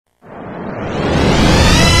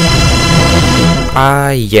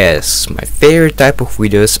Yes, my favorite type of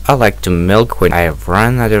videos I like to milk when I have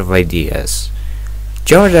run out of ideas.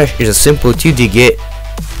 Jordash is a simple 2D game.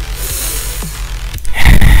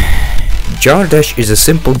 Jordash is a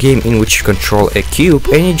simple game in which you control a cube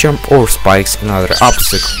and you jump over spikes and other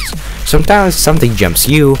obstacles. Sometimes something jumps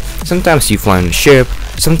you, sometimes you fly on a ship,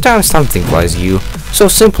 sometimes something flies you. So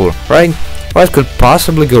simple, right? What could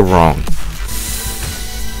possibly go wrong?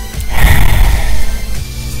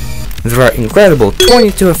 There are incredible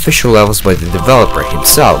 22 official levels by the developer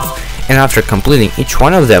himself, and after completing each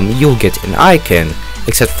one of them you'll get an icon,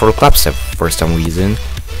 except for Clapstep for some reason.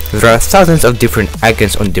 There are thousands of different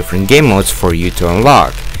icons on different game modes for you to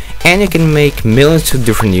unlock, and you can make millions of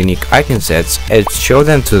different unique icon sets and show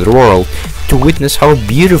them to the world to witness how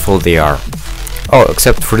beautiful they are. Oh,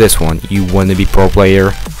 except for this one, you wanna be pro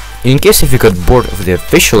player? In case if you got bored of the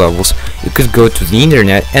official levels, you could go to the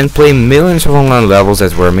internet and play millions of online levels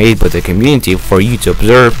that were made by the community for you to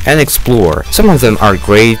observe and explore. Some of them are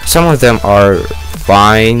great, some of them are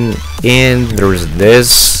fine, and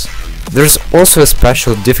there's also a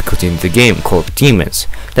special difficulty in the game called demons.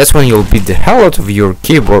 That's when you'll beat the hell out of your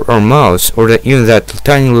keyboard or mouse, or even that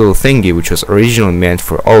tiny little thingy which was originally meant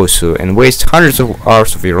for Osu, and waste hundreds of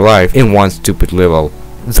hours of your life in one stupid level.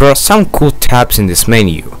 There are some cool tabs in this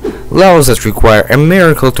menu. Levels that require a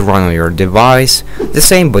miracle to run on your device, the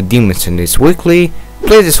same but demons in this weekly,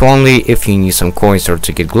 play this only if you need some coins or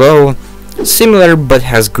to get glow, similar but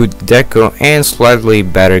has good deco and slightly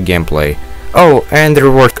better gameplay. Oh, and the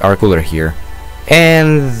rewards are cooler here.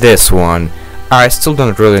 And this one. I still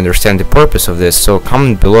don't really understand the purpose of this, so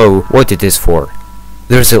comment below what it is for.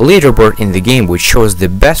 There's a leaderboard in the game which shows the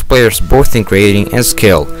best players both in creating and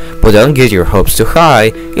skill, but don't get your hopes too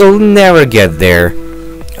high, you'll never get there.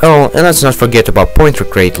 Oh, and let's not forget about pointer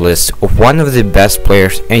crate list of one of the best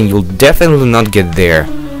players, and you'll definitely not get there.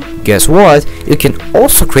 Guess what? You can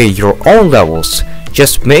also create your own levels.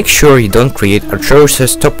 Just make sure you don't create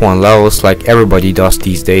atrocious top 1 levels like everybody does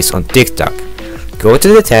these days on TikTok. Go to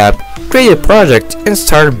the tab, create a project and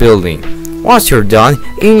start building. Once you're done,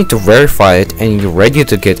 you need to verify it and you're ready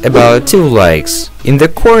to get about 2 likes. In the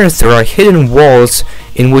corners there are hidden walls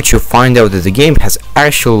in which you find out that the game has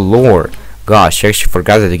actual lore. Gosh, I actually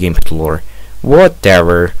forgot that the game had lore.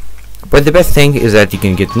 Whatever. But the best thing is that you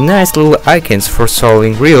can get nice little icons for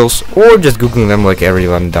solving riddles or just googling them like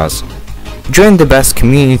everyone does. Join the best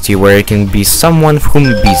community where you can be someone whom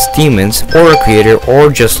beats demons, or a creator, or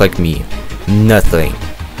just like me. Nothing.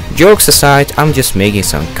 Jokes aside, I'm just making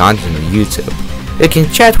some content on YouTube. You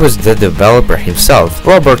can chat with the developer himself,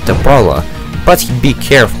 Robert Tapola, but be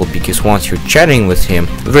careful because once you're chatting with him,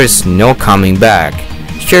 there is no coming back.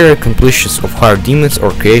 Share your completions of hard demons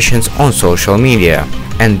or creations on social media.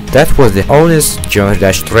 And that was the honest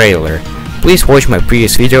Jordash trailer. Please watch my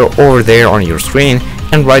previous video over there on your screen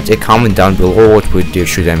and write a comment down below what video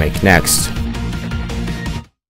should I make next.